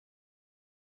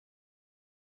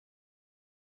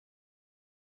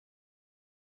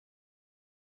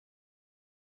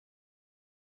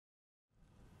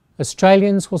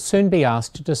Australians will soon be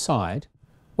asked to decide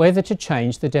whether to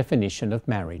change the definition of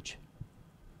marriage.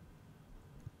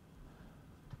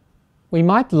 We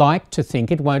might like to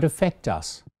think it won't affect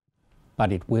us,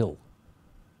 but it will.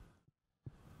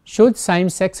 Should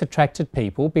same-sex attracted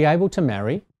people be able to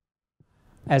marry,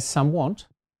 as some want?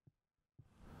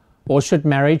 Or should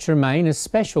marriage remain a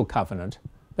special covenant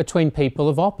between people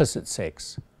of opposite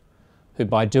sex, who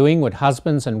by doing what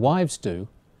husbands and wives do,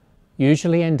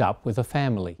 usually end up with a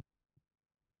family?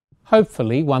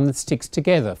 Hopefully one that sticks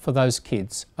together for those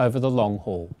kids over the long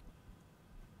haul.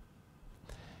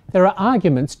 There are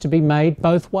arguments to be made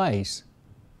both ways.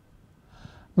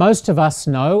 Most of us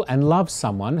know and love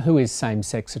someone who is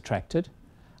same-sex attracted,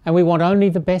 and we want only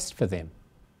the best for them.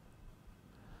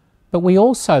 But we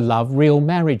also love real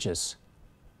marriages,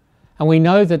 and we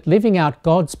know that living out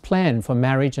God's plan for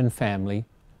marriage and family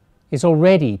is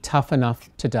already tough enough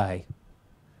today,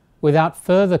 without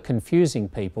further confusing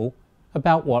people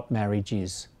about what marriage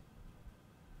is.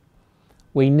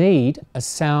 We need a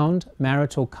sound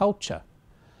marital culture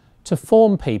to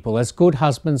form people as good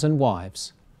husbands and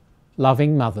wives,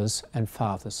 loving mothers and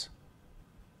fathers.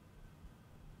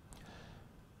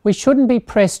 We shouldn't be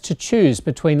pressed to choose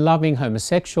between loving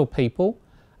homosexual people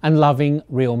and loving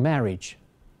real marriage.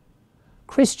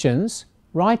 Christians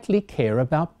rightly care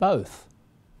about both.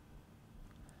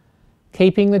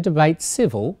 Keeping the debate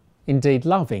civil, indeed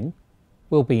loving,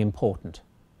 will be important.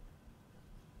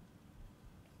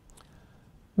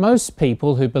 Most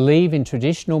people who believe in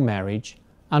traditional marriage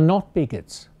are not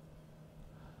bigots,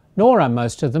 nor are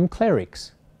most of them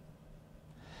clerics.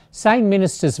 Saying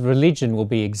ministers of religion will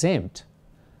be exempt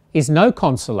is no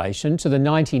consolation to the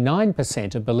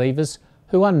 99% of believers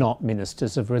who are not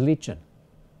ministers of religion.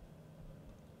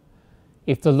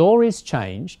 If the law is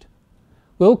changed,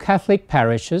 will Catholic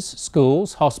parishes,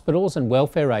 schools, hospitals and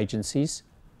welfare agencies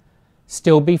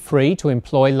still be free to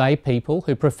employ lay people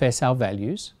who profess our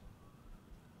values?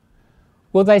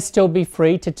 Will they still be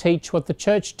free to teach what the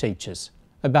Church teaches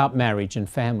about marriage and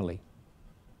family?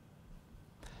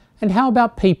 And how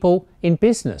about people in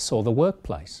business or the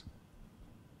workplace?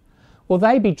 Will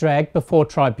they be dragged before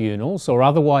tribunals or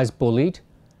otherwise bullied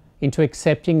into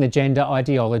accepting the gender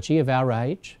ideology of our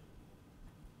age?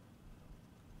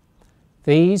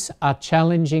 These are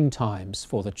challenging times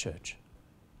for the Church.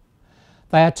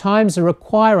 They are times that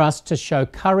require us to show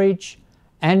courage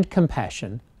and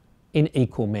compassion in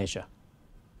equal measure.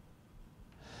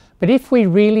 But if we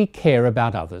really care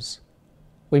about others,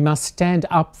 we must stand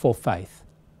up for faith,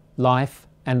 life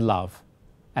and love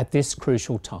at this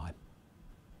crucial time.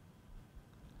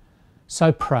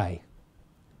 So pray,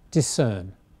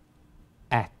 discern,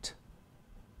 act.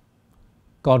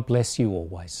 God bless you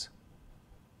always.